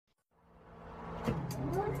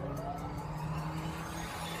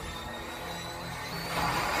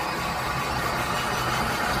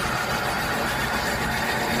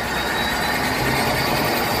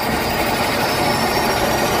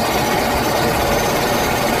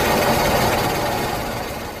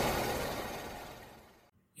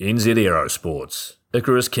NZ Aerosports,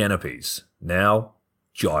 Icarus Canopies, now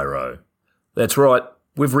Gyro. That's right,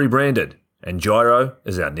 we've rebranded, and Gyro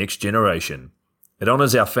is our next generation. It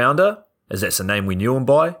honours our founder, as that's the name we knew him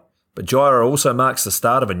by, but Gyro also marks the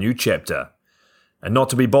start of a new chapter. And not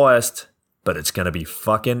to be biased, but it's going to be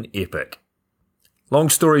fucking epic. Long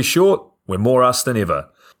story short, we're more us than ever,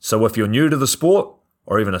 so if you're new to the sport,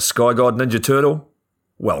 or even a Sky God Ninja Turtle,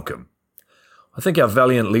 welcome. I think our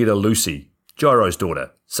valiant leader Lucy, Gyro's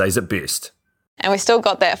daughter, says it best. And we still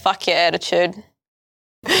got that fuck your attitude.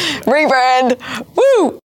 Rebrand!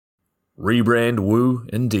 Woo! Rebrand woo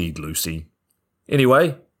indeed, Lucy.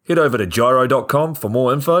 Anyway, head over to gyro.com for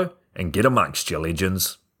more info and get amongst your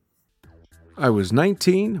legends. I was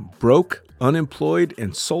 19, broke, unemployed,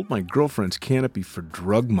 and sold my girlfriend's canopy for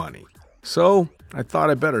drug money. So I thought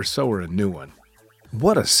I better sew her a new one.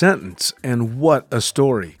 What a sentence, and what a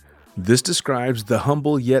story. This describes the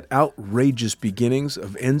humble yet outrageous beginnings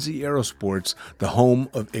of NZ Aerosports, the home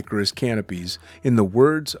of Icarus Canopies, in the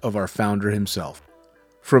words of our founder himself.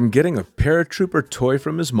 From getting a paratrooper toy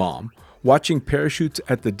from his mom, watching parachutes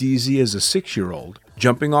at the DZ as a 6-year-old,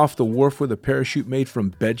 jumping off the wharf with a parachute made from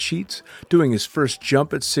bed sheets, doing his first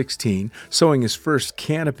jump at 16, sewing his first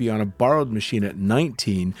canopy on a borrowed machine at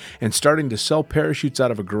 19, and starting to sell parachutes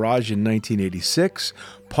out of a garage in 1986,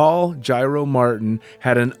 Paul Gyro Martin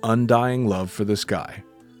had an undying love for the sky.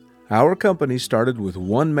 Our company started with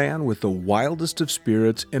one man with the wildest of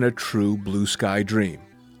spirits and a true blue sky dream,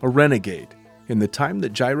 a renegade. In the time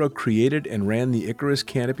that Gyro created and ran the Icarus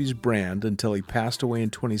Canopies brand until he passed away in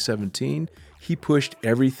 2017, he pushed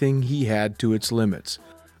everything he had to its limits.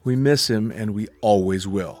 We miss him, and we always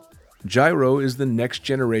will. Gyro is the next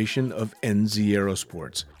generation of NZ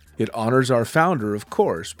Aerosports. It honors our founder, of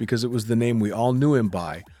course, because it was the name we all knew him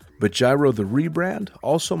by, but Gyro the rebrand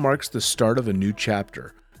also marks the start of a new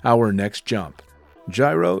chapter, our next jump.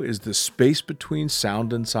 Gyro is the space between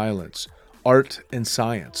sound and silence, art and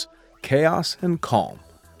science, chaos and calm.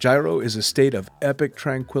 Gyro is a state of epic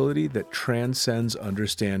tranquility that transcends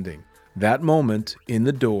understanding. That moment, in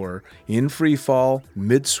the door, in free fall,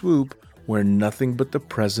 mid-swoop, where nothing but the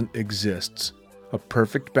present exists. A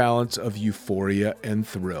perfect balance of euphoria and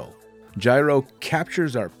thrill. Gyro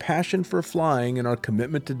captures our passion for flying and our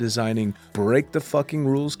commitment to designing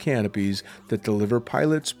break-the-fucking-rules canopies that deliver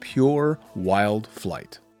pilots pure, wild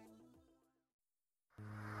flight.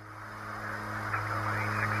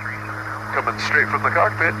 Coming straight from the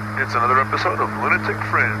cockpit, it's another episode of Lunatic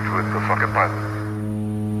Fringe with the fucking pilot.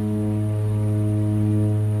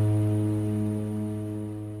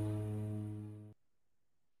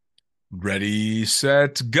 Ready,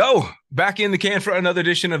 set, go! Back in the can for another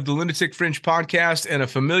edition of the Lunatic Fringe podcast, and a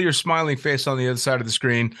familiar smiling face on the other side of the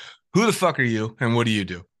screen. Who the fuck are you, and what do you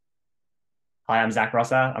do? Hi, I'm Zack.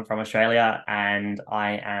 I'm from Australia, and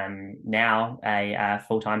I am now a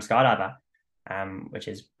full-time skydiver. Which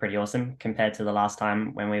is pretty awesome compared to the last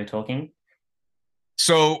time when we were talking.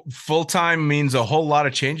 So full-time means a whole lot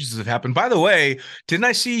of changes have happened. By the way, didn't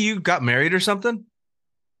I see you got married or something?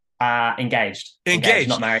 Engaged,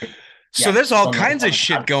 not married. So yeah, there's all kinds of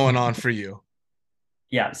shit going on for you.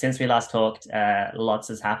 Yeah, since we last talked, lots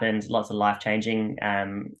has happened, lots of life-changing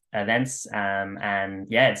events, and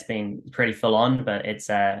yeah, it's been pretty full on, but it's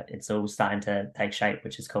all starting to take shape,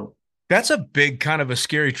 which is cool. That's a big kind of a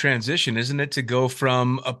scary transition, isn't it? To go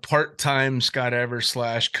from a part-time skydiver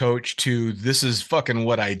 / coach to this is fucking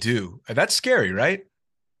what I do. That's scary, right?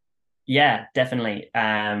 Yeah, definitely.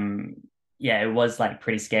 Yeah, it was like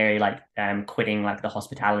pretty scary, like quitting like the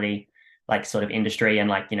hospitality, like sort of industry and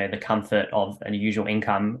like, you know, the comfort of an usual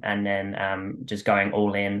income, and then just going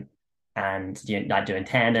all in and like doing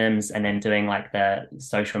tandems and then doing like the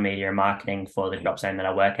social media and marketing for the drop zone that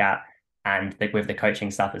I work at. And with the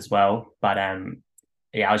coaching stuff as well. But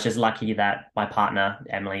yeah, I was just lucky that my partner,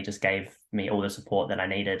 Emily, just gave me all the support that I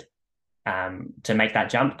needed to make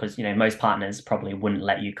that jump. Because, you know, most partners probably wouldn't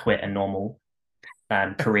let you quit a normal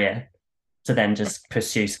career to then just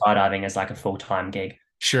pursue skydiving as like a full-time gig.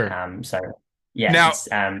 Sure. So yeah, now, it's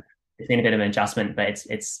been a bit of an adjustment, but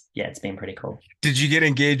it's been pretty cool. Did you get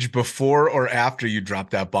engaged before or after you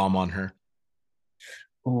dropped that bomb on her?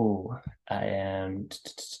 Oh,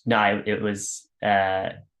 no, it was, we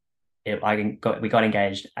got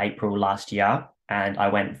engaged April last year, and I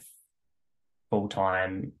went full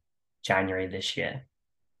time January this year.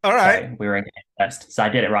 All right. So we were engaged first. So I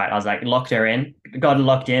did it right. I was like, locked her in, got her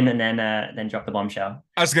locked in, and then dropped the bombshell.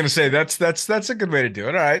 I was gonna say that's a good way to do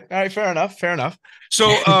it. All right, fair enough, fair enough.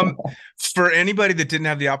 So, for anybody that didn't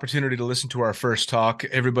have the opportunity to listen to our first talk,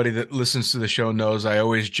 everybody that listens to the show knows I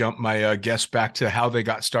always jump my guests back to how they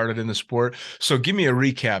got started in the sport. So, give me a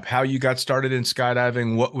recap: how you got started in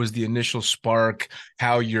skydiving, what was the initial spark,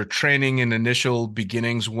 how your training and initial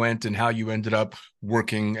beginnings went, and how you ended up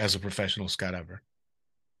working as a professional skydiver.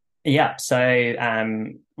 Yeah. So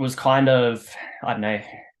was kind of, I don't know,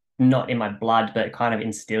 not in my blood, but kind of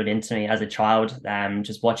instilled into me as a child.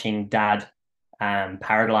 Just watching dad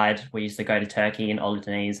paraglide. We used to go to Turkey and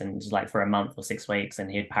Alderney's and just like for a month or 6 weeks,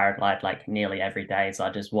 and he'd paraglide like nearly every day. So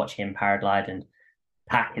I just watch him paraglide and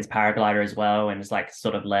pack his paraglider as well, and just like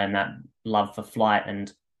sort of learn that love for flight,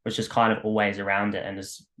 and was just kind of always around it, and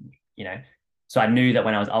just you know. So I knew that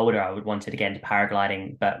when I was older, I would want to get into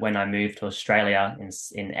paragliding. But when I moved to Australia in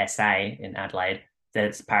SA in Adelaide, the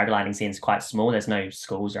paragliding scene is quite small. There's no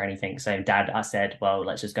schools or anything. So Dad, I said, well,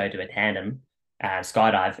 let's just go do a tandem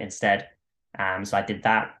skydive instead. So I did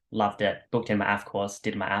that, loved it, booked in my AF course,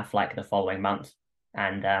 did my AF like the following month.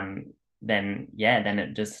 And then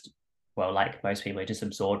it just, well, like most people, it just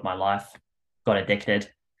absorbed my life, got addicted,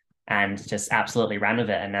 and just absolutely ran with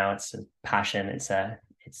it. And now it's a passion. It's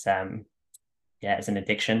an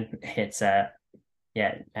addiction.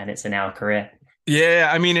 And it's now a career. Yeah,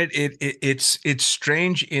 I mean it's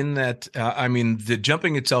strange in that I mean the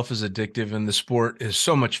jumping itself is addictive and the sport is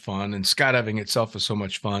so much fun and skydiving itself is so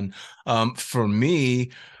much fun. For me,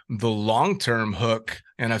 the long-term hook,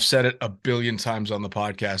 and I've said it a billion times on the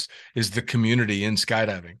podcast, is the community in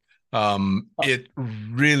skydiving. It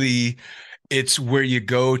really, it's where you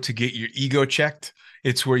go to get your ego checked.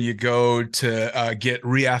 It's where you go to get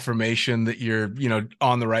reaffirmation that you're,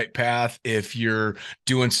 on the right path. If you're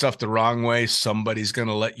doing stuff the wrong way, somebody's going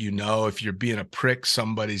to let you know. If you're being a prick,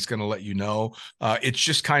 somebody's going to let you know. It's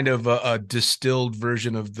just kind of a distilled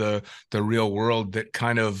version of the real world that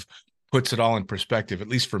kind of puts it all in perspective, at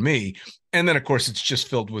least for me. And then, of course, it's just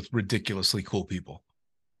filled with ridiculously cool people.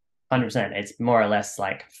 100%. It's more or less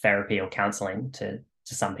like therapy or counseling to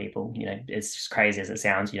some people. It's just crazy as it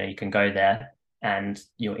sounds. You can go there and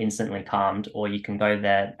you're instantly calmed, or you can go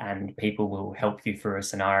there and people will help you through a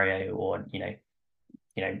scenario, or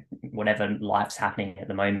whatever life's happening at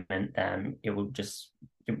the moment. It will just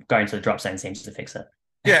going to the drop zone seems to fix it.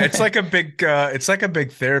 Yeah, it's like a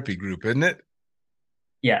big therapy group, isn't it?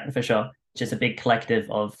 Yeah, for sure. Just a big collective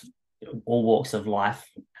of all walks of life.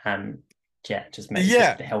 Just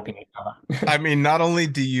helping each other. I mean, not only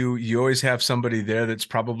do you always have somebody there that's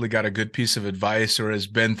probably got a good piece of advice or has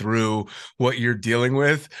been through what you're dealing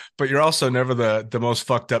with, but you're also never the most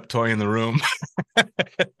fucked up toy in the room.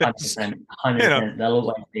 100%. There'll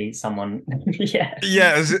always be someone. Yeah.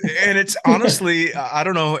 And it's honestly, I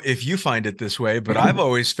don't know if you find it this way, but I've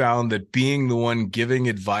always found that being the one giving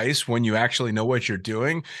advice when you actually know what you're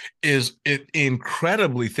doing is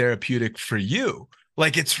incredibly therapeutic for you.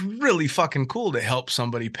 Like, it's really fucking cool to help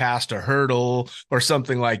somebody past a hurdle or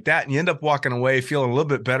something like that. And you end up walking away feeling a little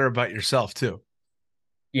bit better about yourself too.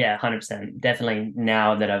 Yeah, 100%. Definitely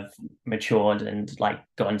now that I've matured and like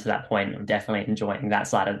gotten to that point, I'm definitely enjoying that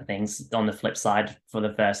side of things. On the flip side, for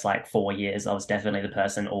the first like 4 years, I was definitely the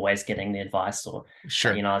person always getting the advice, or,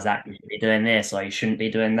 sure, Zack, you should be doing this, or you shouldn't be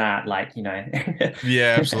doing that.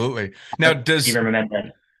 Yeah, absolutely. Now,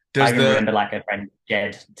 I remember like a friend,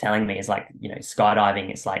 Jed, telling me, is like, skydiving,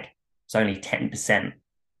 it's like, it's only 10%,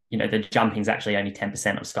 the jumping's actually only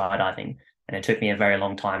 10% of skydiving. And it took me a very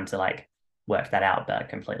long time to like work that out, but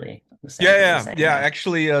completely. Yeah.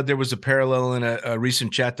 Actually, there was a parallel in a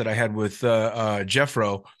recent chat that I had with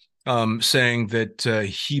Jeffro, saying that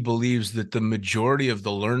he believes that the majority of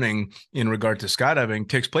the learning in regard to skydiving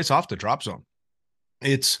takes place off the drop zone.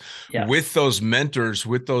 It's with those mentors,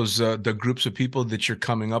 with those the groups of people that you're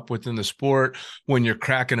coming up with in the sport when you're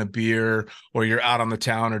cracking a beer or you're out on the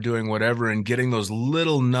town or doing whatever, and getting those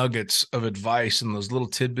little nuggets of advice and those little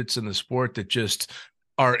tidbits in the sport that just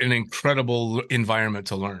are an incredible environment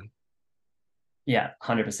to learn. Yeah,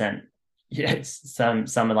 100%. Yeah,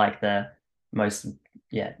 some of like the most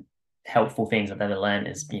helpful things I've ever learned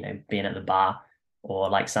is being at the bar, or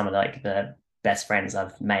like some of like the best friends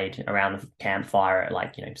I've made around the campfire at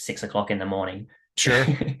like 6 o'clock in the morning. Sure.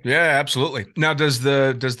 Yeah, absolutely. Now, does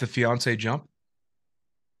the fiance jump?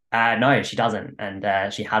 No, she doesn't,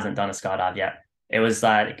 and she hasn't done a skydive yet. It was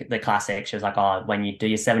like the classic. She was like, "Oh, when you do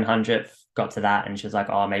your 700th, got to that," and she was like,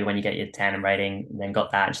 "Oh, maybe when you get your tandem rating, then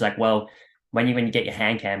got that." And she's like, "Well, when you get your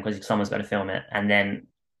hand cam, because someone's got to film it." And then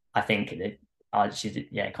I think that she's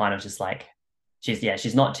kind of just like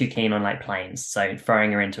she's not too keen on like planes. So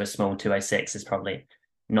throwing her into a small 206 is probably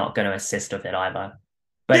not going to assist with it either.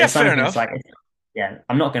 But Yeah, it's fair something enough. that's like, yeah,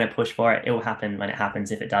 I'm not going to push for it. It will happen when it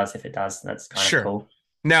happens. If it does, that's kind of Sure. cool.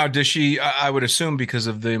 Now, does she, I would assume because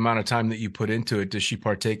of the amount of time that you put into it, does she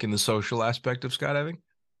partake in the social aspect of skydiving?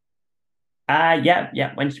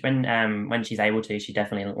 Yeah. When she's able to, she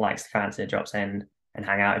definitely likes to come out to the drop zone and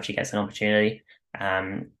hang out if she gets an opportunity.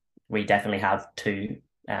 We definitely have two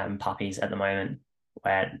puppies at the moment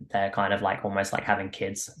where they're kind of like almost like having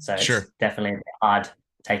kids. So it's Sure. definitely a bit hard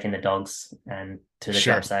taking the dogs and to the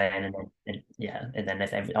drop Sure. zone, and then and then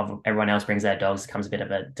if everyone else brings their dogs, it becomes a bit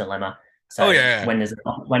of a dilemma. Oh, So yeah. Yeah. when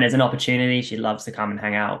there's an opportunity, she loves to come and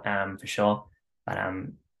hang out for sure. But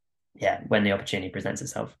yeah, when the opportunity presents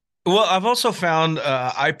itself. Well, I've also found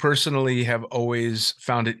I personally have always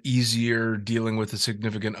found it easier dealing with a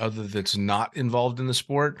significant other that's not involved in the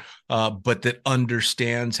sport, but that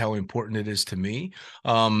understands how important it is to me.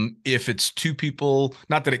 If it's two people,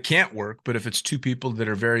 not that it can't work, but if it's two people that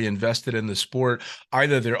are very invested in the sport,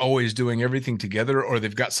 either they're always doing everything together or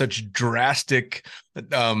they've got such drastic,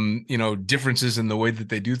 differences in the way that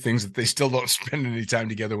they do things that they still don't spend any time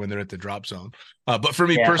together when they're at the drop zone. But for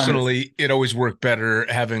me Yeah, 100%. personally, it always worked better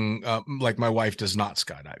having like my wife does not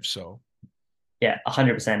skydive. So Yeah,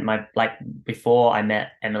 100%. My like before I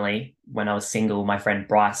met Emily, when I was single, my friend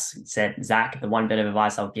Bryce said, Zach, the one bit of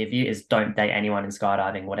advice I'll give you is don't date anyone in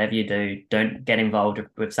skydiving. Whatever you do, don't get involved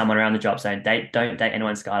with someone around the drop zone. Don't date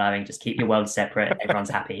anyone skydiving. Just keep your world separate. Everyone's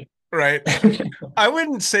happy. right. I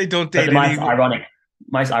wouldn't say don't But date the any.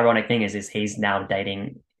 most ironic thing is he's now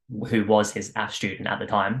dating who was his AF student at the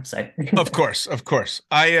time. So Of course, of course.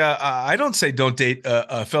 I don't say don't date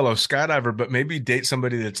a fellow skydiver, but maybe date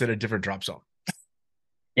somebody that's at a different drop zone.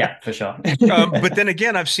 yeah, for sure. But then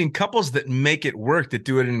again, I've seen couples that make it work, that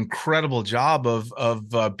do an incredible job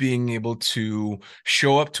of being able to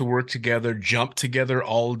show up to work together, jump together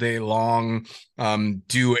all day long,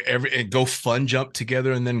 go fun jump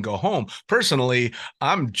together, and then go home. Personally,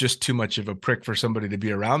 I'm just too much of a prick for somebody to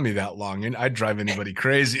be around me that long, and I'd drive anybody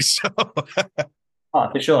crazy. So Oh,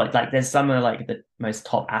 for sure. Like there's some of like the most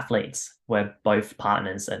top athletes where both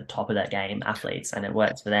partners are top of their game athletes and it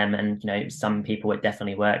works for them. And some people it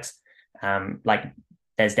definitely works. Like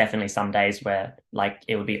there's definitely some days where like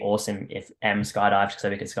it would be awesome if M skydived so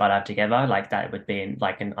we could skydive together. Like that would be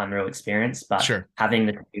like an unreal experience. But sure. having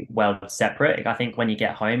the two worlds separate, I think when you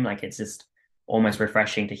get home, like it's just almost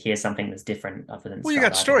refreshing to hear something that's different other than Well, you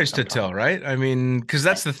got skydiving stories to sometimes. tell, right? I mean, because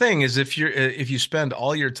that's the thing is if you spend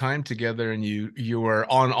all your time together and you are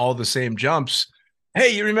on all the same jumps,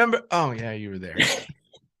 hey, you remember? Oh yeah, you were there.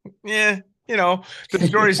 Yeah, the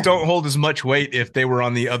stories don't hold as much weight if they were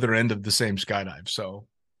on the other end of the same skydive. So,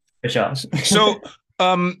 For sure. so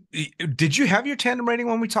did you have your tandem rating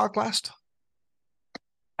when we talked last?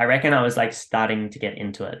 I reckon I was like starting to get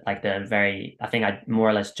into it, like I think I more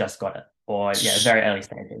or less just got it, or yeah, very early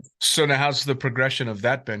stages. So now how's the progression of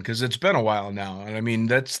that been? Because it's been a while now. And I mean,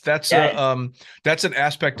 Yeah, that's an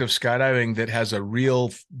aspect of skydiving that has a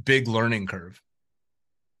real big learning curve.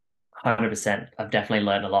 100%. I've definitely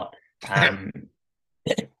learned a lot. Um,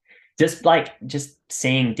 just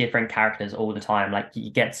seeing different characters all the time, like you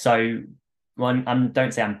get so one.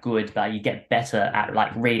 Don't say I'm good, but you get better at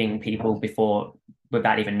like reading people before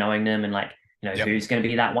without even knowing them, and like Yep. who's going to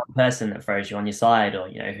be that one person that throws you on your side, or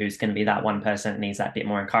who's going to be that one person that needs that bit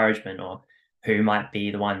more encouragement, or who might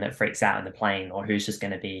be the one that freaks out in the plane, or who's just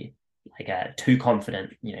going to be like too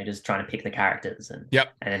confident, just trying to pick the characters and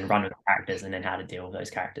Yep. then run with the characters, and then how to deal with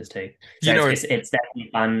those characters too. So You know, it's definitely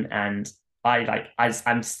fun, and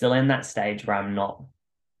I'm still in that stage where I'm not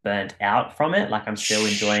burnt out from it. Like I'm still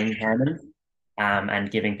enjoying Hammond, and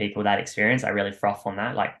giving people that experience. I really froth on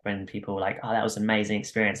that. Like when people are like, "Oh, that was an amazing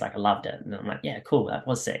experience. Like I loved it," and I'm like, "Yeah, cool. That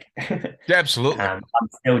was sick." absolutely. I'm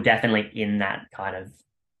still definitely in that kind of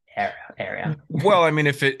area. Well, I mean,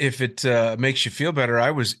 if it makes you feel better, I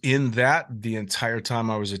was in that the entire time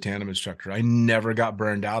I was a tandem instructor. I never got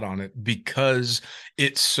burned out on it because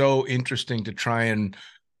it's so interesting to try and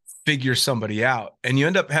figure somebody out. And you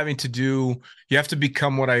end up you have to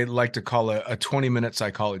become what I like to call a 20-minute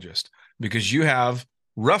psychologist, because you have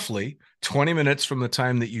roughly 20 minutes from the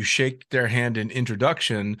time that you shake their hand in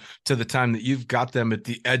introduction to the time that you've got them at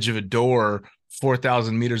the edge of a door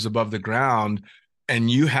 4,000 meters above the ground. And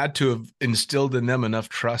you had to have instilled in them enough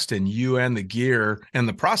trust in you and the gear and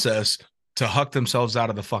the process to huck themselves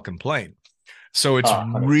out of the fucking plane. So it's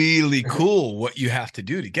really cool what you have to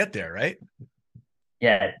do to get there, right?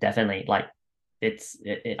 Yeah, definitely. Like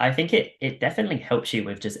I think it definitely helps you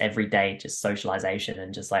with just everyday just socialization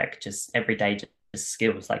and just everyday just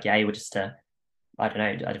skills. Like you're able just to I don't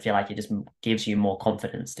know, I feel like it just gives you more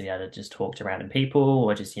confidence to be able to just talk to random people,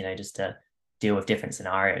 or just, just to deal with different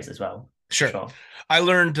scenarios as well. Sure. I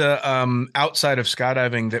learned outside of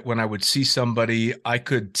skydiving that when I would see somebody, I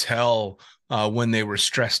could tell when they were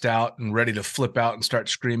stressed out and ready to flip out and start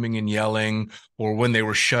screaming and yelling, or when they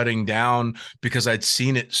were shutting down, because I'd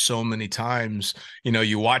seen it so many times.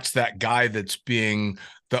 You watch that guy that's being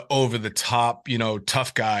the over the top,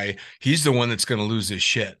 tough guy. He's the one that's going to lose his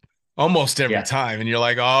shit almost every time. And you're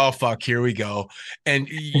like, oh, fuck, here we go. And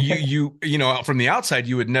from the outside,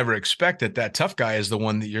 you would never expect that tough guy is the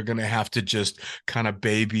one that you're going to have to just kind of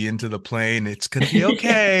baby into the plane. It's going to be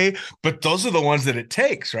okay. But those are the ones that it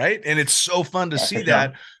takes, right? And it's so fun to see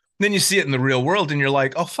that. Then you see it in the real world and you're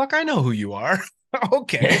like, oh, fuck, I know who you are.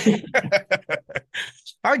 Okay.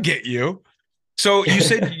 I get you. So you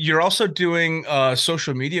said you're also doing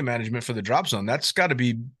social media management for the drop zone. That's got to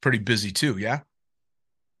be pretty busy too, yeah?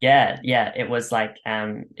 Yeah. It was like,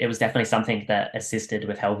 it was definitely something that assisted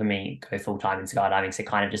with helping me go full time in skydiving. So it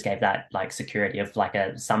kind of just gave that like security of like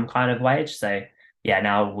some kind of wage. So yeah,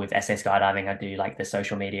 now with SA Skydiving, I do like the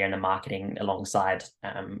social media and the marketing alongside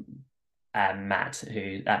Matt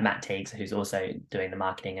Teagues, who's also doing the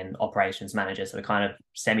marketing and operations manager. So we kind of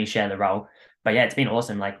semi-share the role. But yeah, it's been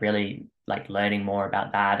awesome, like really like learning more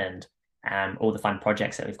about that and all the fun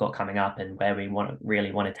projects that we've got coming up and where we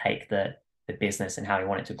really want to take the business and how we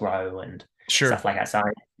want it to grow and stuff like that. So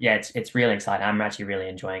yeah, it's really exciting. I'm actually really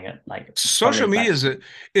enjoying it. Like social media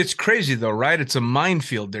it's crazy though, right? It's a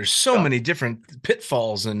minefield. There's so many different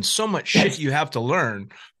pitfalls and so much shit you have to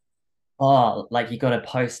learn. Oh, like you got to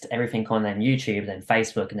post everything on then YouTube, then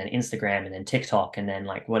Facebook, and then Instagram, and then TikTok, and then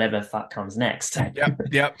like whatever fuck comes next.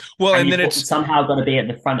 Yeah. Well, and then it's somehow going to be at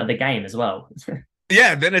the front of the game as well.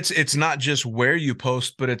 Yeah, then it's not just where you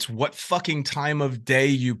post, but it's what fucking time of day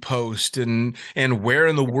you post and where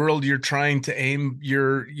in the world you're trying to aim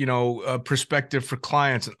your, perspective for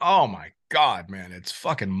clients. And oh my God, man, it's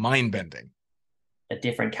fucking mind bending. A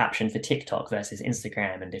different caption for TikTok versus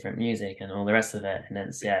Instagram and different music and all the rest of it. And then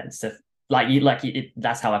it's stuff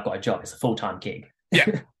that's how I've got a job. It's a full-time gig.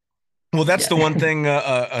 Yeah. Well, that's the one thing,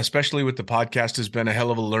 especially with the podcast, has been a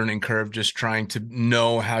hell of a learning curve, just trying to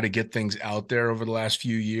know how to get things out there over the last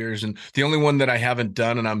few years. And the only one that I haven't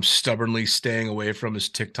done and I'm stubbornly staying away from is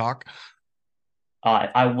TikTok.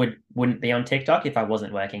 I wouldn't be on TikTok if I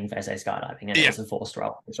wasn't working for SA Skydiving and it was a forced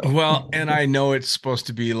role. Sure. Well, and I know it's supposed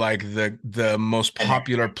to be like the most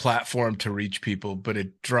popular platform to reach people, but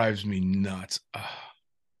it drives me nuts.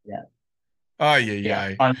 Yeah. Oh,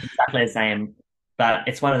 yeah. I'm exactly the same. But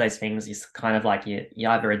it's one of those things. It's kind of like you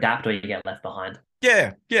either adapt or you get left behind.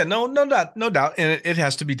 Yeah, no doubt, and it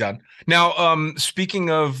has to be done. Now,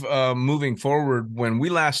 speaking of moving forward, when we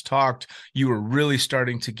last talked, you were really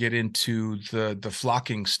starting to get into the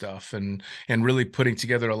flocking stuff and really putting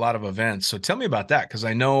together a lot of events. So tell me about that, because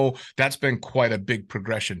I know that's been quite a big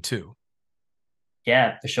progression too.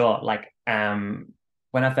 Yeah, for sure. Like when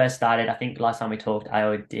I first started, I think last time we talked, I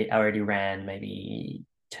already ran maybe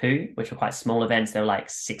 2, which were quite small events. They were like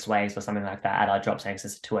 6 waves or something like that at our drop zone. So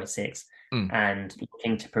it's 206. And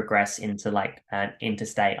looking to progress into like an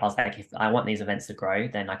interstate, I was like, if I want these events to grow,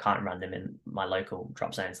 then I can't run them in my local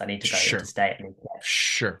drop zones. I need to go interstate. I need to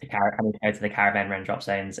go to the caravan run drop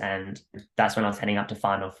zones, and that's when I was heading up to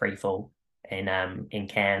Final Freefall in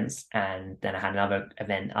Cairns, and then I had another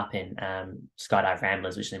event up in Skydive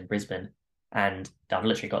Ramblers, which is in Brisbane. And I've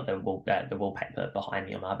literally got the wallpaper behind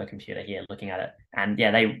me on my other computer here, looking at it. And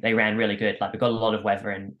yeah, they ran really good. Like we got a lot of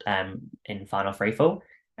weather in Final Freefall.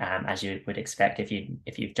 As you would expect, if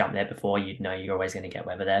you've jumped there before, you'd know you're always going to get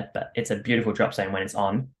weather there. But it's a beautiful drop zone when it's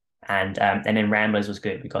on, and then Ramblers was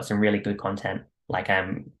good. We got some really good content. Like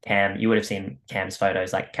Cam, you would have seen Cam's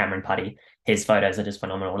photos, like Cameron Putty. His photos are just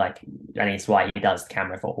phenomenal. Like, and it's why he does the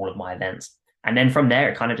camera for all of my events. And then from there,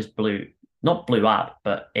 it kind of just not blew up,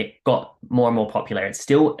 but it got more and more popular. It's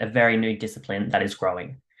still a very new discipline that is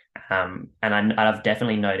growing, and I've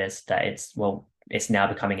definitely noticed that it's now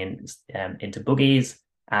becoming into boogies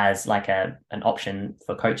as like an option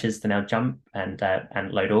for coaches to now jump and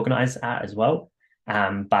load organize at as well.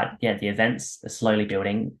 But yeah, the events are slowly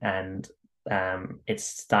building, and it's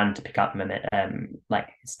starting to pick up like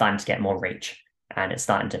it's starting to get more reach, and it's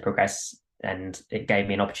starting to progress. And it gave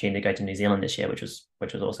me an opportunity to go to New Zealand this year, which was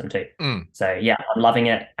awesome too. So yeah, I'm loving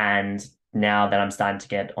it. And now that I'm starting to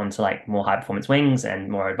get onto like more high performance wings and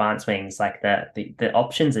more advanced wings, like the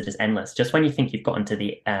options are just endless. Just when you think you've gotten to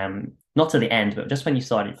the not to the end, but just when you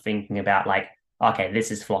started thinking about like, okay, this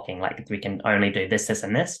is flocking, like we can only do this, this,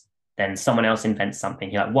 and this, then someone else invents something.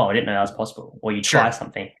 You're like, whoa, I didn't know that was possible. Or you try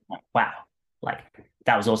something, like, wow, like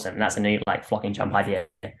that was awesome. That's a new like flocking jump idea.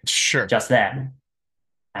 Sure. Just there.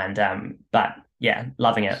 And but yeah,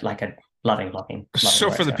 loving it, loving vlogging. Loving So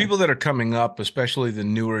where for it's the going. people that are coming up, especially the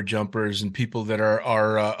newer jumpers and people that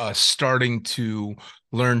are starting to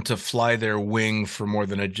learn to fly their wing for more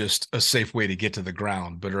than just a safe way to get to the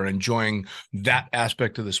ground, but are enjoying that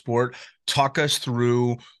aspect of the sport, talk us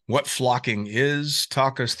through what flocking is.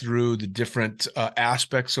 Talk us through the different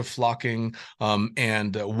aspects of flocking,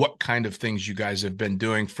 and what kind of things you guys have been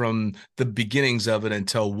doing from the beginnings of it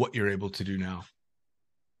until what you're able to do now.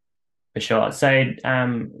 For sure. So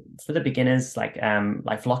for the beginners, like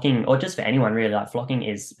flocking, or just for anyone really, like flocking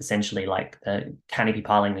is essentially like the canopy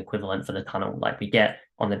piling equivalent for the tunnel. Like we get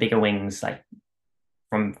on the bigger wings, like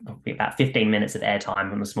from about 15 minutes of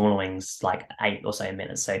airtime, on the smaller wings, like 8 or so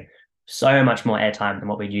minutes. So much more airtime than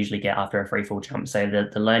what we'd usually get after a free fall jump. So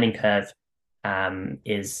the learning curve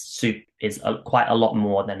is quite a lot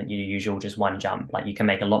more than your usual just one jump. Like you can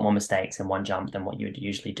make a lot more mistakes in one jump than what you would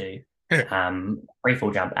usually do free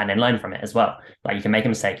fall jump, and then learn from it as well. Like you can make a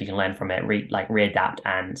mistake, you can learn from it, readapt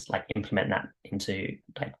and like implement that into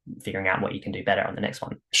like figuring out what you can do better on the next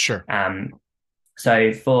one. Sure.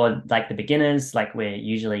 So for like the beginners, like we're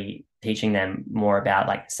usually teaching them more about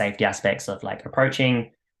like safety aspects of like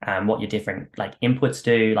approaching, what your different like inputs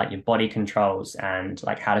do, like your body controls, and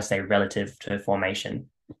like how to stay relative to formation,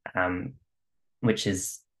 which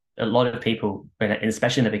is a lot of people,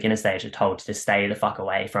 especially in the beginner stage, are told to stay the fuck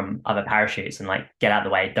away from other parachutes and like get out of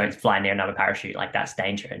the way, don't fly near another parachute, like that's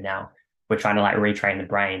danger. And now we're trying to like retrain the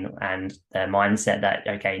brain and the mindset that,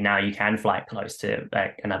 okay, now you can fly close to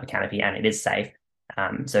like another canopy and it is safe.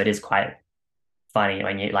 So it is quite funny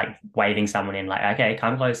when you're like waving someone in, like, okay,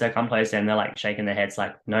 come closer, and they're like shaking their heads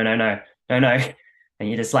like, no, no, no, no, no. And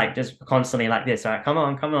you're just constantly like this, all right, come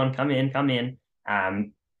on, come in.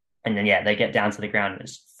 And then, yeah, they get down to the ground and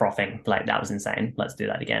it's frothing. Like, that was insane. Let's do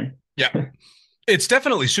that again. Yeah. It's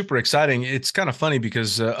definitely super exciting. It's kind of funny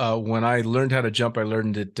because when I learned how to jump, I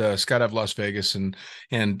learned at Skydive Las Vegas and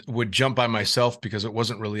would jump by myself because it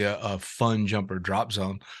wasn't really a fun jump or drop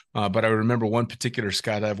zone. But I remember one particular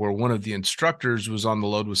skydive where one of the instructors was on the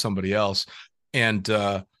load with somebody else. And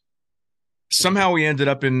somehow we ended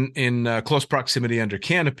up in close proximity under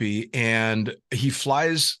canopy, and he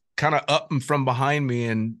flies kind of up and from behind me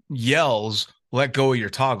and yells, "Let go of your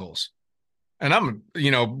toggles." And I'm,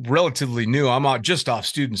 relatively new. I'm just off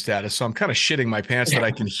student status, so I'm kind of shitting my pants that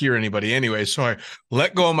I can hear anybody anyway. So I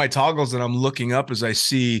let go of my toggles, and I'm looking up as I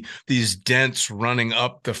see these dents running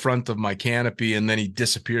up the front of my canopy, and then he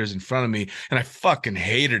disappears in front of me. And I fucking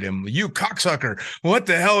hated him. "You cocksucker. What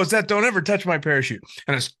the hell is that? Don't ever touch my parachute."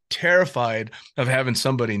 And I was terrified of having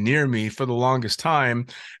somebody near me for the longest time.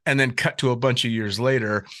 And then cut to a bunch of years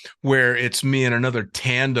later where it's me and another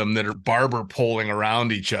tandem that are barber poling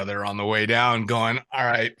around each other on the way down going, all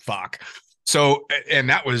right, fuck. So, and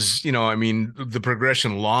that was, the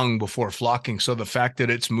progression long before flocking. So the fact that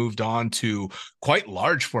it's moved on to quite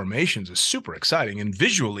large formations is super exciting. And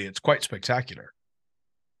visually, it's quite spectacular.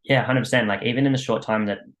 Yeah, 100%. Like even in the short time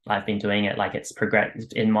that I've been doing it, like it's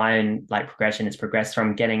progressed in my own like progression. It's progressed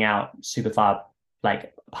from getting out super far,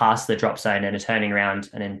 like past the drop zone and turning around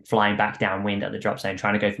and then flying back downwind at the drop zone,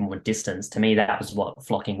 trying to go for more distance. To me, that was what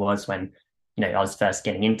flocking was when, I was first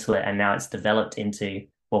getting into it. And now it's developed into,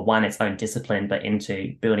 well, one, its own discipline, but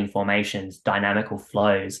into building formations, dynamical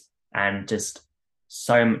flows, and just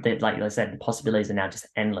like I said, the possibilities are now just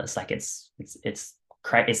endless. Like it's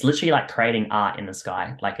literally like creating art in the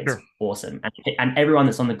sky. Like it's awesome. And everyone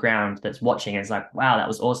that's on the ground that's watching is like, wow, that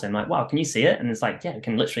was awesome. Like, wow, can you see it? And it's like, yeah, you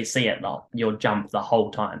can literally see it, your jump the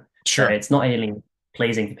whole time. Sure. So it's not only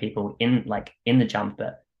pleasing for people in the jump,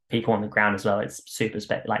 but people on the ground as well. It's super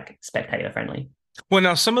spectator friendly. Well,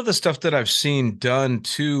 now some of the stuff that I've seen done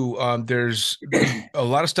too, there's a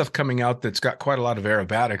lot of stuff coming out that's got quite a lot of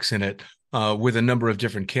aerobatics in it. With a number of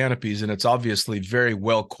different canopies, and it's obviously very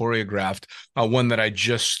well choreographed. One that I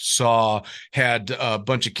just saw had a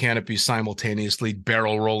bunch of canopies simultaneously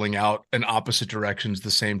barrel rolling out in opposite directions at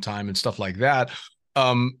the same time and stuff like that.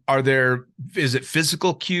 Is it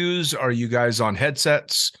physical cues? Are you guys on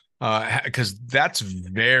headsets? Because that's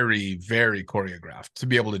very, very choreographed to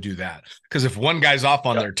be able to do that. Because if one guy's off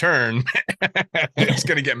on their turn, it's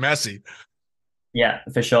going to get messy. Yeah,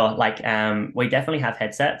 for sure. We definitely have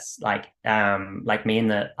headsets. Like me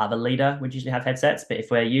and the other leader would usually have headsets. But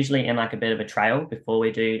if we're usually in like a bit of a trail before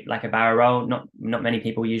we do like a barrel roll, not many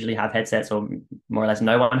people usually have headsets, or more or less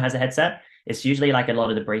no one has a headset. It's usually like a lot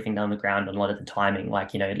of the briefing down the ground and a lot of the timing,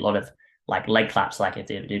 a lot of like leg claps. Like if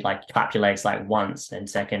you do like clap your legs like once and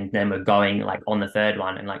second, then we're going like on the third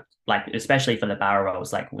one, and like especially for the barrel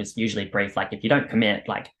rolls, like was usually brief. Like if you don't commit,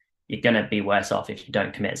 like you're gonna be worse off if you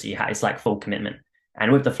don't commit. So it's like full commitment.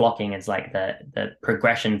 And with the flocking, it's like the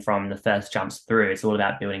progression from the first jumps through. It's all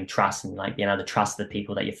about building trust and like being able to trust the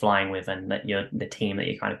people that you're flying with and that you're the team that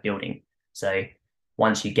you're kind of building. So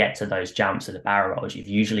once you get to those jumps or the barrel rolls, you've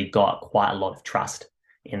usually got quite a lot of trust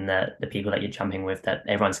in the people that you're jumping with, that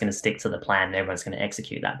everyone's going to stick to the plan and everyone's going to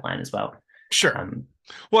execute that plan as well. Sure.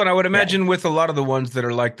 Well, and I would imagine with a lot of the ones that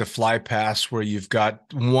are like the fly pass, where you've got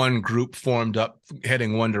one group formed up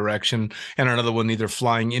heading one direction and another one either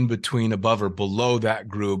flying in between, above or below that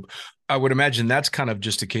group, I would imagine that's kind of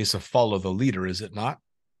just a case of follow the leader, is it not?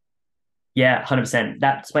 Yeah, 100%.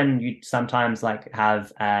 That's when you sometimes like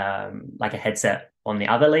have like a headset on the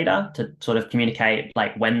other leader to sort of communicate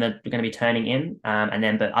like when they're going to be turning in, and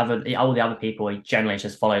then all the other people generally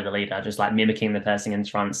just follow the leader, just like mimicking the person in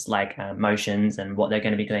front's like motions and what they're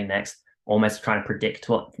going to be doing next, almost trying to predict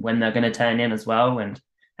when they're going to turn in as well, and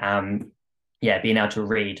being able to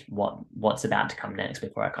read what's about to come next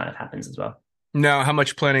before it kind of happens as well. Now, how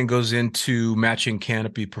much planning goes into matching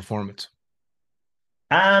canopy performance?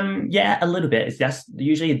 Yeah, a little bit. It's just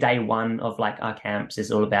usually day one of like our camps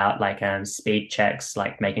is all about like speed checks,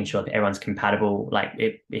 like making sure that everyone's compatible. Like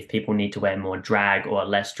if people need to wear more drag or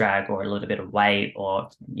less drag or a little bit of weight, or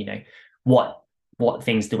what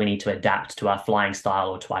things do we need to adapt to our flying style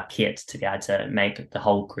or to our kit to be able to make the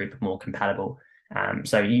whole group more compatible.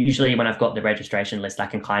 So usually when I've got the registration list, I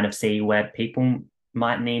can kind of see where people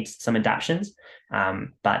might need some adaptations.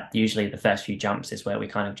 But usually the first few jumps is where we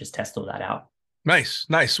kind of just test all that out.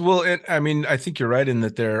 Nice. Well, I mean, I think you're right in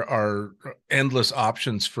that there are endless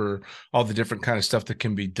options for all the different kind of stuff that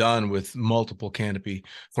can be done with multiple canopy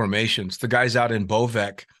formations. The guys out in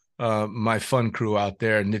Bovec, my fun crew out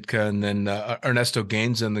there, Nitka and then Ernesto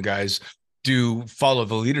Gaines and the guys do follow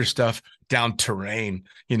the leader stuff down terrain,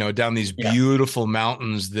 down these beautiful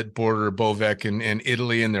mountains that border Bovec and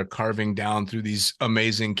Italy, and they're carving down through these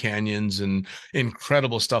amazing canyons and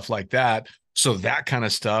incredible stuff like that. So that kind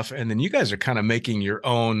of stuff. And then you guys are kind of making your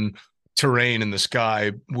own terrain in the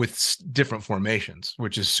sky with different formations,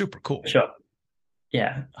 which is super cool. Sure.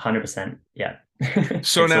 Yeah, 100%. Yeah.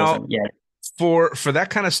 So now, awesome. Yeah. For that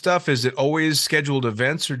kind of stuff, is it always scheduled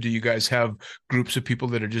events, or do you guys have groups of people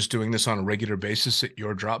that are just doing this on a regular basis at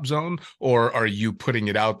your drop zone, or are you putting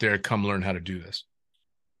it out there, come learn how to do this?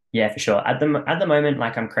 Yeah, for sure. At the moment,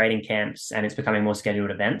 like I'm creating camps and it's becoming more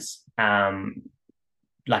scheduled events.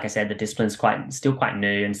 Like I said, the discipline's still quite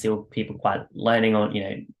new and still people quite learning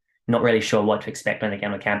on, not really sure what to expect when they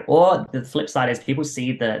get on camp. Or the flip side is people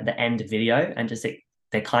see the end video and just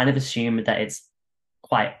they kind of assume that it's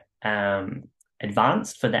quite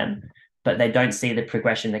advanced for them, but they don't see the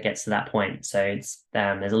progression that gets to that point. So it's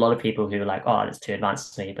there's a lot of people who are like, oh, it's too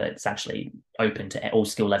advanced for me, but it's actually open to all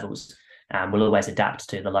skill levels. We'll always adapt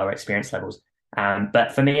to the lower experience levels.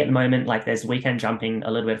 But for me at the moment, like there's weekend jumping,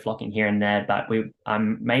 a little bit of flocking here and there, but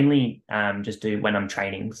I'm mainly just do when I'm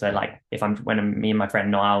training. So like me and my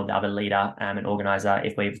friend Niall, the other leader and organizer,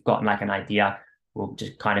 if we've gotten like an idea, we'll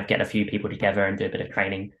just kind of get a few people together and do a bit of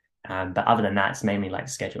training. But other than that, it's mainly like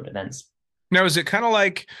scheduled events. Now, is it kind of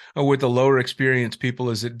like with the lower experienced people,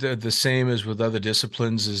 is it the same as with other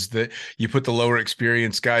disciplines? Is that you put the lower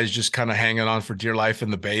experienced guys just kind of hanging on for dear life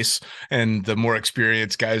in the base, and the more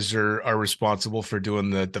experienced guys are responsible for doing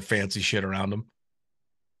the fancy shit around them?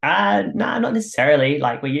 No, not necessarily.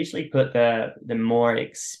 Like we usually put I put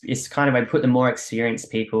the more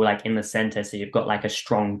experienced people like in the center, so you've got like a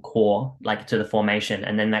strong core like to the formation,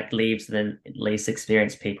 and then that leaves the least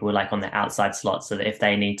experienced people like on the outside slot, so that if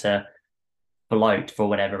they need to float for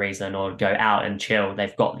whatever reason or go out and chill,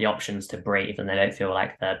 they've got the options to breathe and they don't feel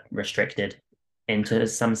like they're restricted into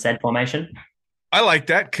some said formation. I like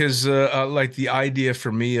that because like the idea for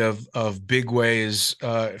me of big ways,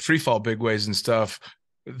 free fall big ways and stuff.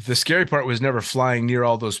 The scary part was never flying near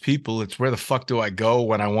all those people. It's where the fuck do I go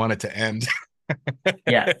when I want it to end?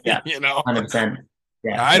 Yeah. 100%.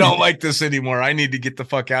 Yeah. I don't like this anymore. I need to get the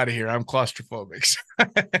fuck out of here. I'm claustrophobic.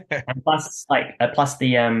 And plus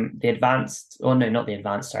the advanced, or no, not the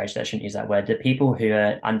advanced, sorry, I shouldn't use that word. The people who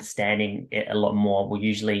are understanding it a lot more will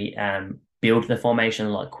usually build the formation a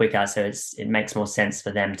lot quicker. So it makes more sense for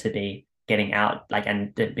them to be getting out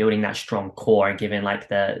and building that strong core and giving like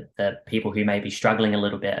the people who may be struggling a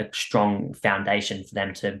little bit a strong foundation for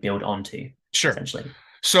them to build onto. Sure. Essentially.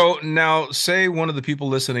 So now say one of the people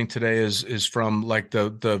listening today is from like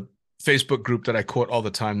the Facebook group that I quote all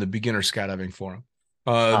the time, the Beginner Skydiving Forum.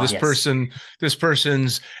 This Yes.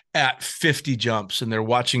 person's at 50 jumps and they're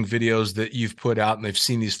watching videos that you've put out and they've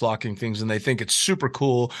seen these flocking things and they think it's super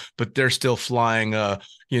cool, but they're still flying a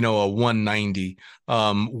 190.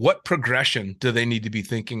 What progression do they need to be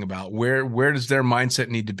thinking about? Where does their mindset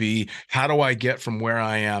need to be? How do I get from where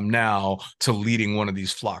I am now to leading one of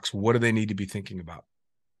these flocks? What do they need to be thinking about?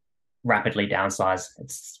 Rapidly downsize.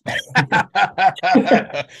 It's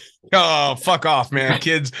Oh, fuck off, man.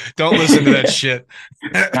 Kids, don't listen to that shit.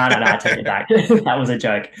 no, I take it back. That was a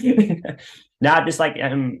joke. No, just like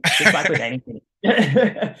with anything.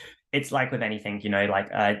 It's like with anything,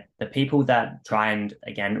 the people that try and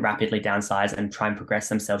again rapidly downsize and try and progress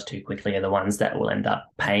themselves too quickly are the ones that will end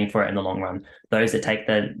up paying for it in the long run. Those that take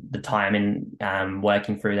the time in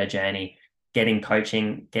working through their journey, getting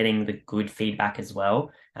coaching, getting the good feedback as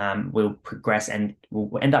well, will progress and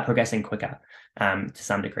will end up progressing quicker to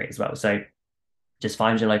some degree as well. So just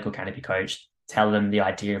find your local canopy coach, tell them the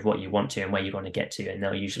idea of what you want to and where you want to get to, and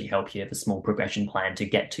they'll usually help you with a small progression plan to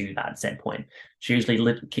get to that set point. It's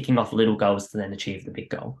usually kicking off little goals to then achieve the big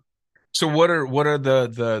goal. So what are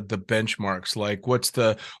the benchmarks? Like what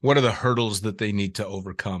are the hurdles that they need to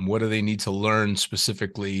overcome? What do they need to learn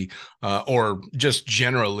specifically, or just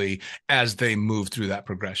generally as they move through that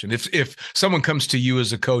progression? If someone comes to you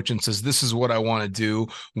as a coach and says, this is what I want to do,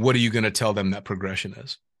 what are you going to tell them that progression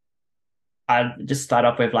is? I'd just start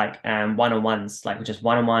off with one-on-ones, just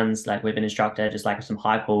one-on-ones, with an instructor, just some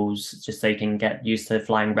high pulls, just so you can get used to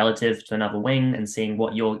flying relative to another wing and seeing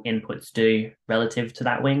what your inputs do relative to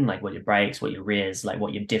that wing, like what your brakes, what your rears,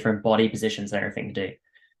 what your different body positions and everything do.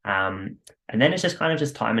 And then it's just kind of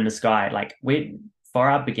just time in the sky. For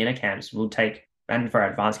our beginner camps, and for our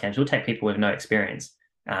advanced camps, we'll take people with no experience.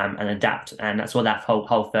 And adapt, and that's what that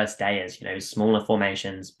whole first day is. Smaller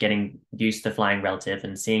formations, getting used to flying relative,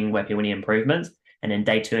 and seeing where people need improvements. And then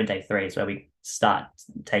day 2 and day 3 is where we start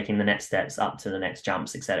taking the next steps up to the next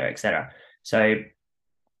jumps, etc., etc. So,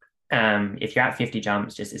 if you're at 50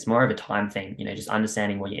 jumps, it's more of a time thing. Just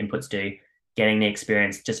understanding what your inputs do, getting the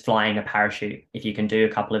experience, just flying a parachute. If you can do a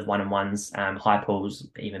couple of one-on-ones, high pulls,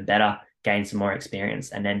 even better. Gain some more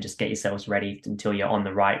experience, and then just get yourselves ready until you're on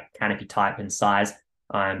the right canopy type and size.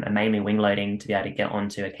 And mainly wing loading to be able to get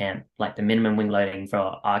onto a camp. The minimum wing loading for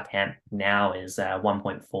our camp now is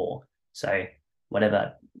 1.4. So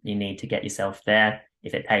whatever you need to get yourself there.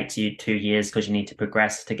 If it takes you 2 years because you need to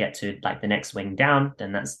progress to get to the next wing down,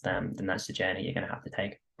 then that's the journey you're going to have to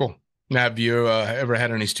take. Cool. Now, have you ever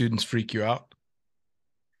had any students freak you out?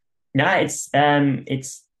 No, it's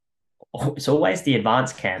always the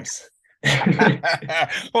advanced camps.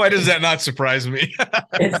 Why does that not surprise me?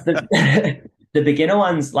 It's the beginner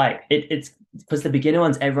ones, it's because the beginner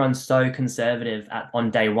ones, everyone's so conservative on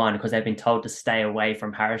day one because they've been told to stay away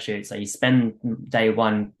from parachutes. So you spend day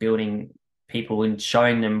one building people and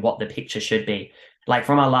showing them what the picture should be.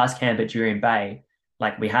 From our last camp at Jurien Bay,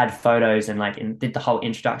 we had photos and did the whole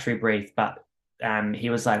introductory brief, but he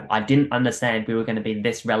was like, I didn't understand we were going to be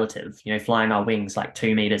this relative, flying our wings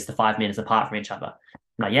 2 meters to 5 meters apart from each other.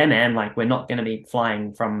 Yeah, man, we're not going to be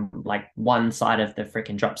flying from one side of the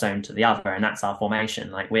freaking drop zone to the other, and that's our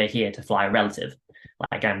formation. We're here to fly relative.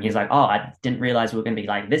 He's like, oh, I didn't realize we were going to be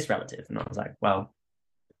this relative. And I was like, well,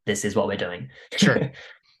 this is what we're doing. Sure.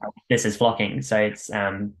 This is flocking. So it's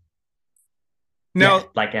now yeah,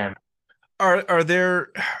 are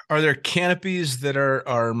there canopies that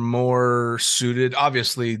are more suited?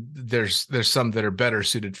 Obviously, there's some that are better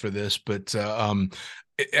suited for this, but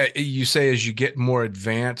you say as you get more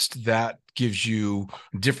advanced, that gives you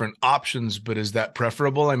different options, but is that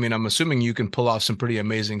preferable? I mean, I'm assuming you can pull off some pretty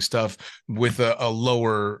amazing stuff with a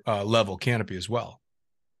lower level canopy as well.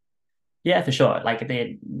 Yeah, for sure.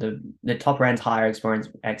 The top end's higher experience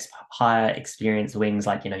wings,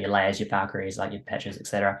 your layers, your Valkyries, your Petras,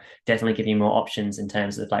 etc. Definitely give you more options in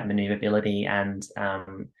terms of maneuverability and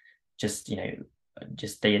just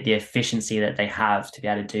the efficiency that they have to be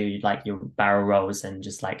able to do your barrel rolls and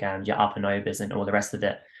just your up and overs and all the rest of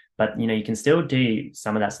it. But you can still do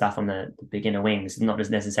some of that stuff on the beginner wings, not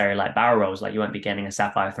as necessarily barrel rolls. You won't be getting a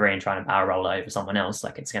Sapphire 3 and trying to barrel roll over someone else.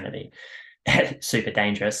 It's going to be super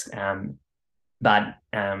dangerous. But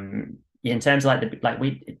in terms of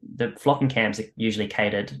the flocking camps are usually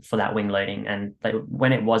catered for that wing loading, and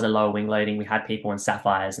when it was a lower wing loading, we had people in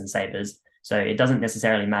Sapphires and Sabres. So it doesn't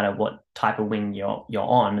necessarily matter what type of wing you're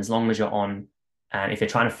on, as long as you're on. If you're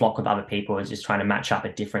trying to flock with other people, it's just trying to match up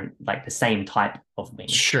a different, the same type of wing.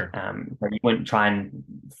 Sure. But you wouldn't try and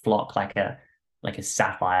flock like a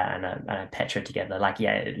Sapphire and a Petra together.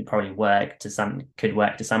 It would probably could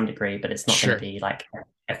work to some degree, but it's not Sure. going to be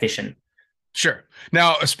efficient. Sure.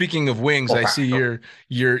 Now, speaking of wings, Or I see practical.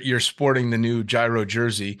 you're sporting the new Gyro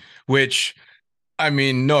jersey, which I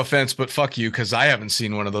mean, no offense, but fuck you, because I haven't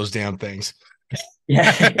seen one of those damn things.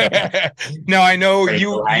 Yeah. Now I know Pretty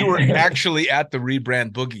you were cool. actually at the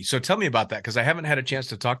rebrand boogie. So tell me about that because I haven't had a chance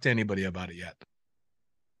to talk to anybody about it yet.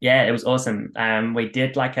 Yeah, it was awesome. We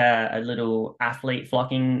did like a little athlete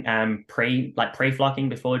flocking pre-flocking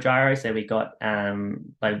before gyro. So we got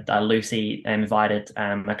like Lucy invited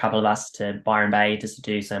a couple of us to Byron Bay just to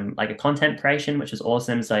do some like a content creation, which was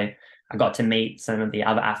awesome. So I got to meet some of the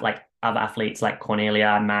other athletes like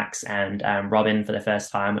Cornelia, Max, and Robin for the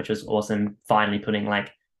first time, which was awesome. Finally putting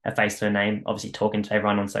like a face to a name. Obviously talking to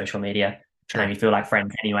everyone on social media. Sure. You feel like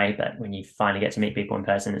friends anyway, but when you finally get to meet people in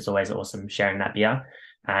person, it's always awesome sharing that beer.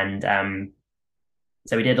 And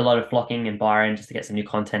so we did a lot of flocking in Byron just to get some new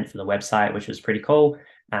content for the website, which was pretty cool.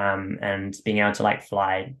 And being able to like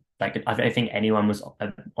fly, like I don't think anyone was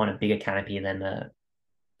on a bigger canopy than a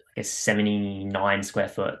 79 square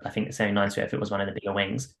foot. I think the 79 square foot was one of the bigger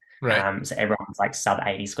wings. Right. So everyone was like sub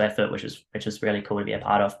 80 square foot, which is really cool to be a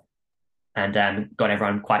part of. And got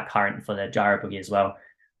everyone quite current for the gyro boogie as well,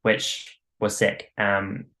 which was sick.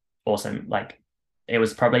 Awesome. Like it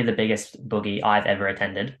was probably the biggest boogie I've ever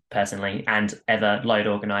attended personally, and ever load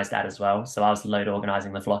organized at as well. So I was load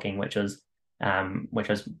organizing the flocking, which was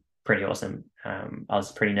pretty awesome. I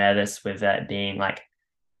was pretty nervous with it being like,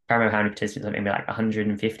 I can't remember how many participants, I think maybe like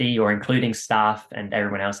 150, or including staff and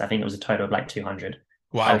everyone else. I think it was a total of like 200. So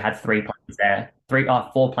we Wow. had 3 planes there,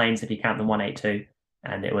 4 planes if you count the 182,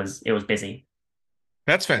 and it was busy.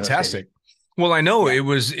 That's It was busy. fantastic. Well, I know Yeah.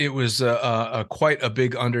 it was a quite a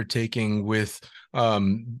big undertaking with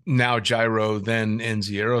now Gyro, then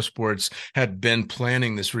NZ Aerosports had been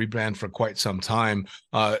planning this rebrand for quite some time,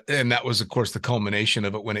 and that was, of course, the culmination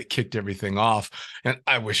of it when it kicked everything off. And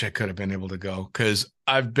I wish I could have been able to go because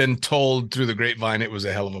I've been told through the grapevine it was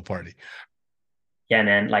a hell of a party. Yeah,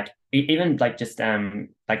 man. Like even like just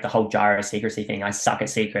like the whole gyro secrecy thing. I suck at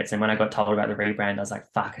secrets, and when I got told about the rebrand, I was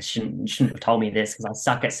like, "Fuck! I shouldn't have told me this because I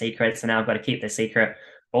suck at secrets, and now I've got to keep the secret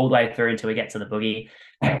all the way through until we get to the boogie."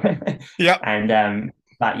 Yep. And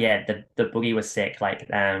but yeah, the boogie was sick. Like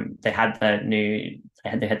they had the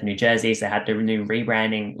new jerseys, they had the new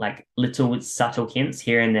rebranding, like little subtle hints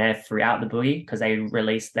here and there throughout the boogie because they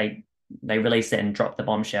released it and dropped the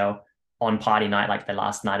bombshell on party night, like the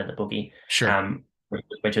last night of the boogie. Sure.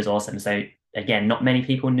 Which was awesome. So again, not many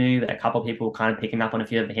people knew, but a couple of people were kind of picking up on a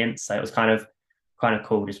few of the hints. So it was kind of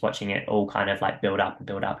cool just watching it all kind of like build up and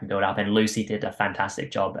build up and build up. And Lucy did a fantastic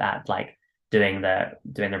job at like doing the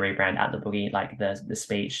rebrand at the boogie, like the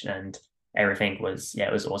speech and everything was, yeah,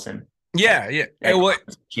 it was awesome. Yeah. Like Yeah. everyone Well,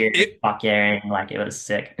 was cheering, it fuck yeah, like it was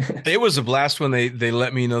sick. it was a blast when they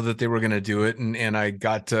let me know that they were going to do it, and I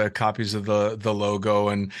got copies of the logo,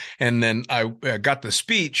 and then I got the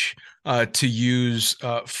speech to use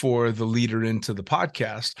for the leader into the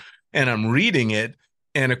podcast, and I'm reading it,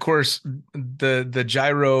 and of course the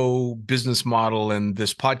gyro business model and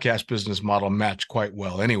this podcast business model match quite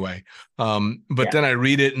well anyway. But Yeah. then I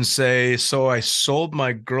read it and say, so I sold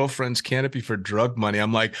my girlfriend's canopy for drug money.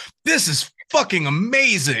 I'm like, this is fucking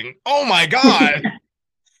amazing. Oh my God.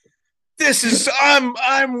 This is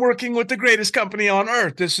I'm working with the greatest company on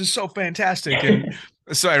earth. This is so fantastic. And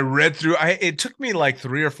so I read through it took me like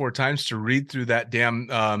 3 or 4 times to read through that damn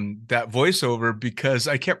that voiceover because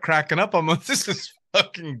I kept cracking up. I'm like, this is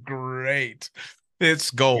fucking great.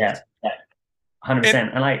 It's gold. Yeah, yeah, And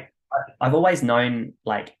 100%. And like I've always known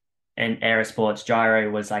like in aerosports,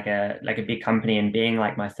 Gyro was like a big company, and being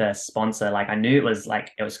like my first sponsor, like I knew it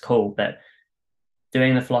was cool, but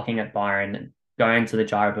doing the flocking at Byron, going to the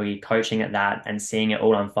Gyro Boogie, coaching at that, and seeing it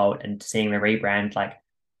all unfold and seeing the rebrand, like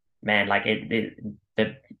man, like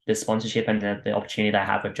the sponsorship and the opportunity that I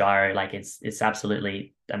have with Gyro, like it's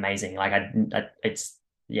absolutely amazing. Like it's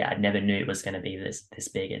yeah, I never knew it was going to be this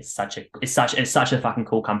big. It's such a fucking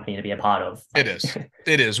cool company to be a part of. it is.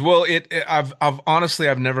 It is. Well, I've honestly,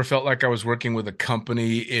 I've never felt like I was working with a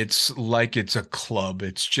company. It's like it's a club.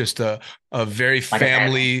 It's just a very Like a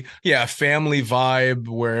family. family vibe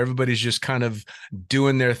where everybody's just kind of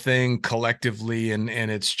doing their thing collectively. And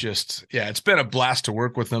it's just, yeah, it's been a blast to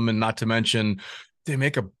work with them. And not to mention, they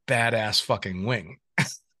make a badass fucking wing.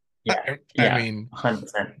 Yeah, I yeah, mean,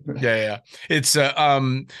 100%. yeah. It's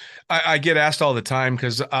I get asked all the time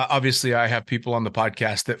because obviously I have people on the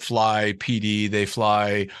podcast that fly PD, they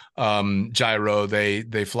fly gyro,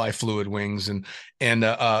 they fly fluid wings, and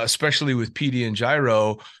especially with PD and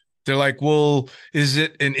gyro, they're like, well, is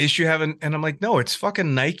it an issue having? And I'm like, no, it's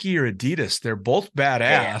fucking Nike or Adidas. They're both Yeah,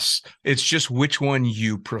 badass. It's just which one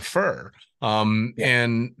you prefer.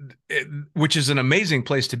 Which is an amazing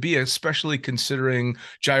place to be, especially considering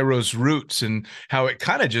gyro's roots and how it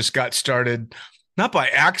kind of just got started, not by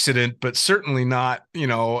accident, but certainly not,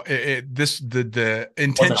 the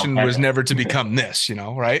intention was never to become this,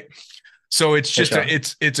 right? So it's just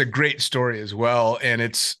it's a great story as well, and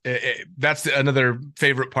that's another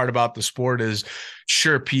favorite part about the sport is,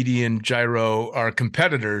 sure, PD and gyro are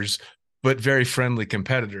competitors, but very friendly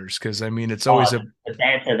competitors, because it's always the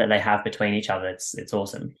banter that they have between each other. It's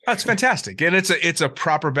awesome. That's fantastic, and it's a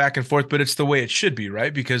proper back and forth, but it's the way it should be,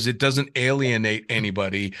 right? Because it doesn't alienate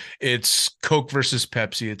anybody. It's Coke versus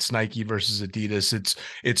Pepsi. It's Nike versus Adidas.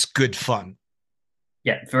 It's good fun.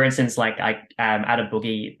 Yeah, for instance, like I at a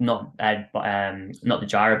boogie, not the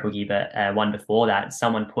gyro boogie, but one before that,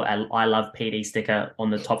 someone put a "I love PD" sticker on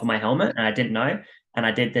the top of my helmet, and I didn't know. And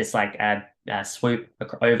I did this like swoop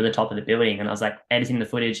over the top of the building, and I was like editing the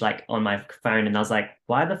footage like on my phone, and I was like,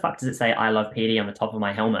 why the fuck does it say "I love PD" on the top of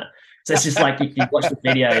my helmet? So it's just like, if you watch the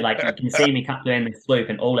video, like you can see me doing the swoop,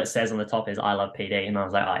 and all it says on the top is "I love PD," and I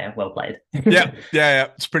was like, oh yeah, well played. yeah,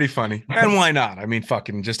 it's pretty funny, and why not?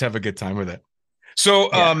 Fucking just have a good time with it. So,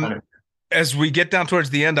 as we get down towards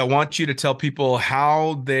the end, I want you to tell people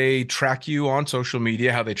how they track you on social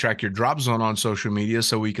media, how they track your drop zone on social media,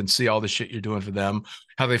 so we can see all the shit you're doing for them,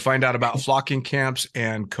 how they find out about flocking camps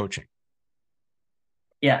and coaching.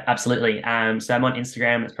 Yeah, absolutely. So I'm on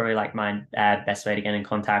Instagram. It's probably like my best way to get in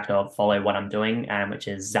contact or follow what I'm doing, which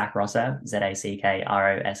is Zack Rosser,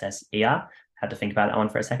 ZACKROSSER. Had to think about that one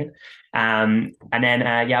for a second. And then,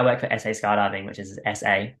 I work for SA Skydiving, which is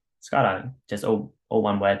SA Skydiving, just all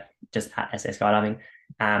one word, just at SA Skydiving.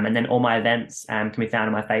 And then all my events can be found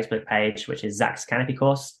on my Facebook page, which is Zack's Canopy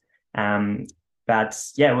Course. But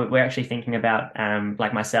yeah, we're actually thinking about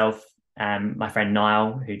like myself, my friend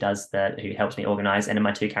Niall, who helps me organize, and then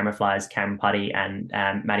my two camera flyers, Cam Putty and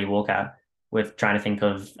Maddie Walker. We're trying to think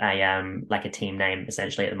of a team name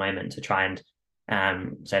essentially at the moment to try and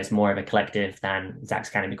so it's more of a collective than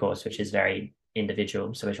Zack's Canopy Course, which is very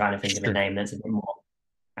individual. So we're trying to think of a name that's a bit more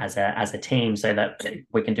as a team, so that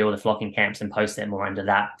we can do all the flocking camps and post it more under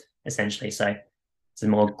that essentially. So it's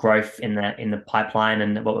more growth in the pipeline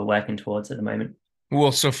and what we're working towards at the moment.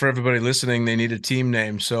 Well, so for everybody listening, they need a team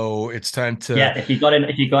name, so it's time to if you got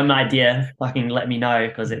an idea, fucking let me know,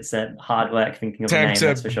 because it's hard work thinking of a name.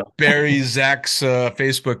 That's for sure. Bury Zack's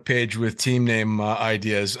Facebook page with team name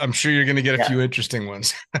ideas. I'm sure you're going to get a few interesting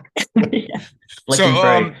ones.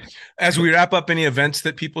 So, as we wrap up, any events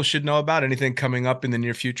that people should know about? Anything coming up in the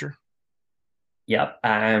near future? Yep.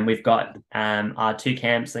 We've got our two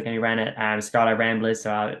camps that are going to be ran at Skydive Ramblers, so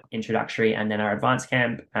our introductory and then our advanced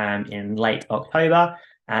camp in late October.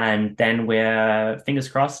 And then we're, fingers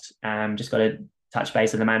crossed, just got to touch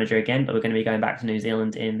base with the manager again, but we're going to be going back to New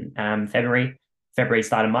Zealand in February,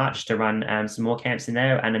 start of March, to run some more camps in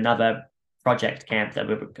there, and another project camp that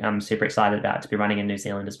we're super excited about to be running in New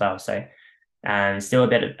Zealand as well. So still a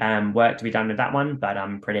bit of work to be done with that one, but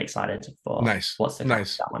I'm pretty excited for what's to come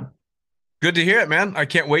with that one. Good to hear it, man. I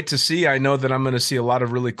can't wait to see. I know that I'm going to see a lot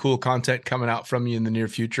of really cool content coming out from you in the near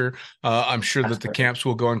future. I'm sure that the camps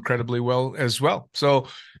will go incredibly well as well. So,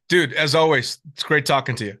 dude, as always, it's great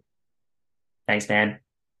talking to you. Thanks, man.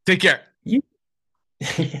 Take care.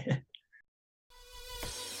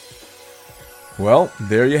 Well,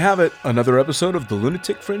 there you have it. Another episode of the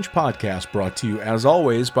Lunatic Fringe podcast, brought to you as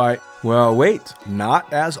always by, well, wait,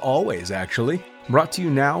 not as always, actually. Brought to you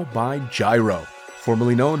now by Gyro.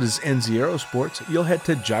 Formerly known as NZ Aerosports, you'll head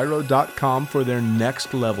to gyro.com for their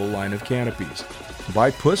next level line of canopies.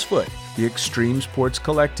 By Pussfoot, the extreme sports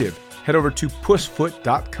collective. Head over to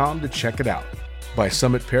pussfoot.com to check it out. By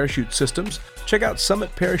Summit Parachute Systems, check out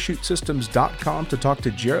summitparachutesystems.com to talk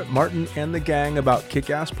to Jarrett Martin and the gang about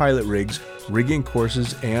kick-ass pilot rigs, rigging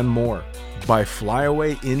courses, and more. By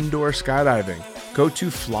Flyaway Indoor Skydiving, go to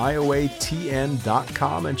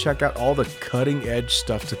flyawaytn.com and check out all the cutting-edge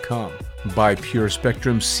stuff to come. By Pure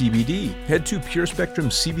Spectrum CBD, head to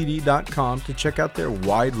purespectrumcbd.com to check out their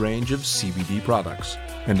wide range of CBD products.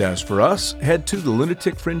 And as for us, head to the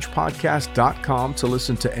lunaticfringepodcast.com to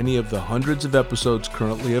listen to any of the hundreds of episodes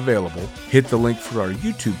currently available, hit the link for our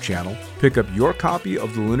YouTube channel, pick up your copy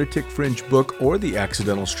of the Lunatic Fringe book or The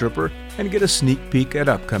Accidental Stripper, and get a sneak peek at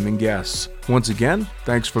upcoming guests. Once again,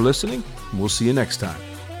 thanks for listening. We'll see you next time.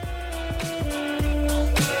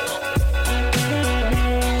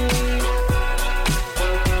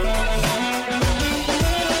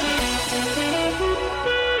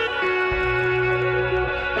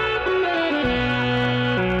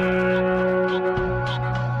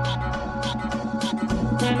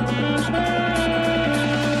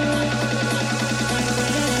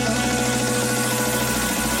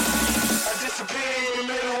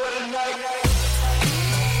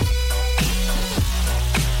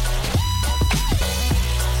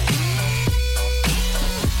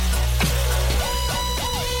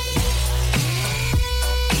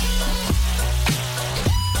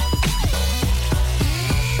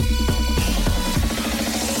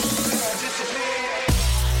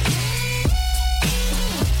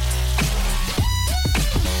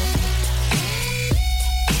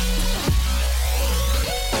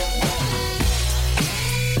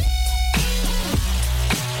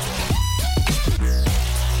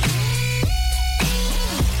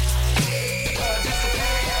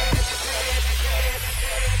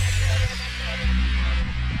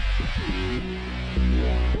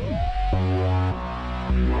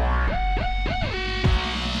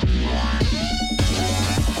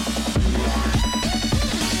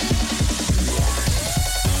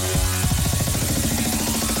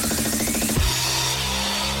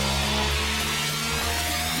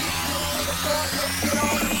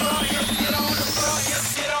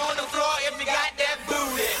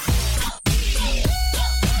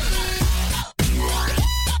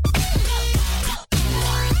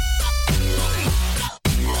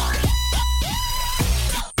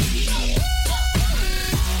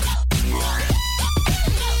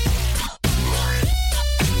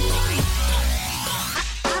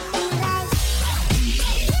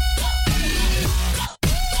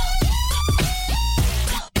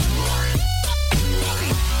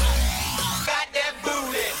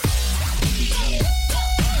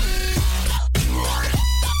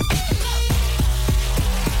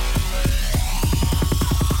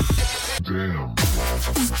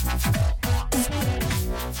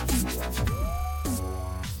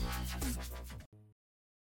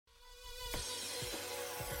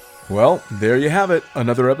 Well, there you have it.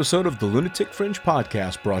 Another episode of the Lunatic Fringe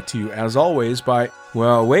podcast brought to you as always by,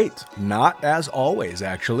 well, wait, not as always,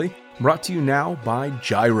 actually. Brought to you now by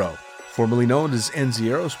Gyro. Formerly known as NZ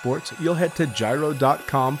Aerosports, you'll head to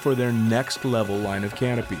gyro.com for their next level line of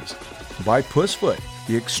canopies. By Pussfoot,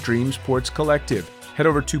 the Extreme Sports Collective. Head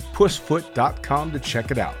over to pussfoot.com to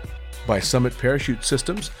check it out. By Summit Parachute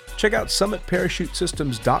Systems, check out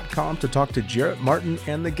summitparachutesystems.com to talk to Jarrett Martin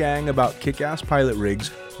and the gang about kick-ass pilot rigs,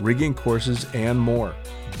 rigging courses, and more.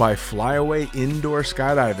 By Flyaway Indoor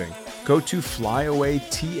Skydiving, go to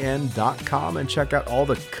flyawaytn.com and check out all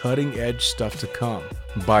the cutting-edge stuff to come.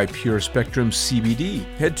 By Pure Spectrum CBD,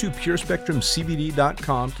 head to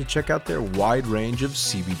purespectrumcbd.com to check out their wide range of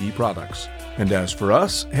CBD products. And as for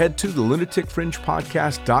us, head to the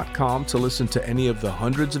lunaticfringepodcast.com to listen to any of the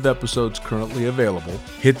hundreds of episodes currently available,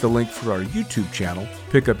 hit the link for our YouTube channel,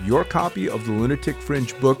 pick up your copy of the Lunatic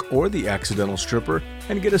Fringe book or The Accidental Stripper,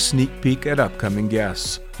 and get a sneak peek at upcoming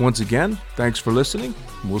guests. Once again, thanks for listening.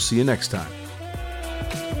 We'll see you next time.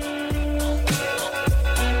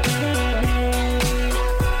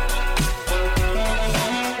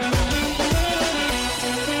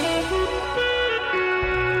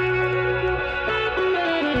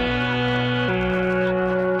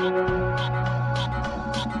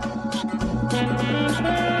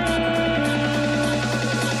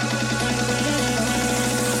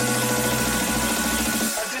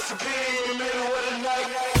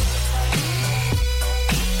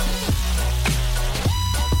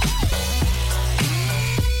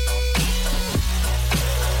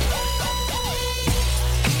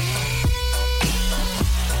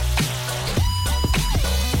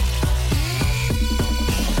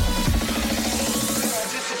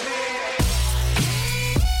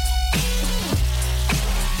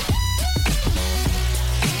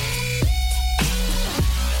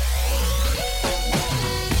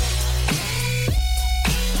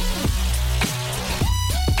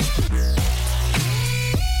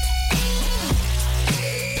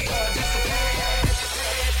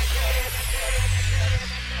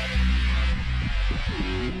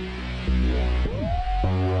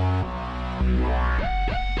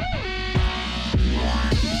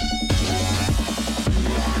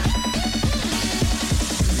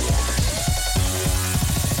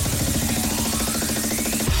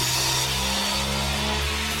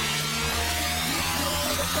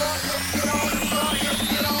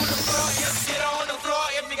 Get on,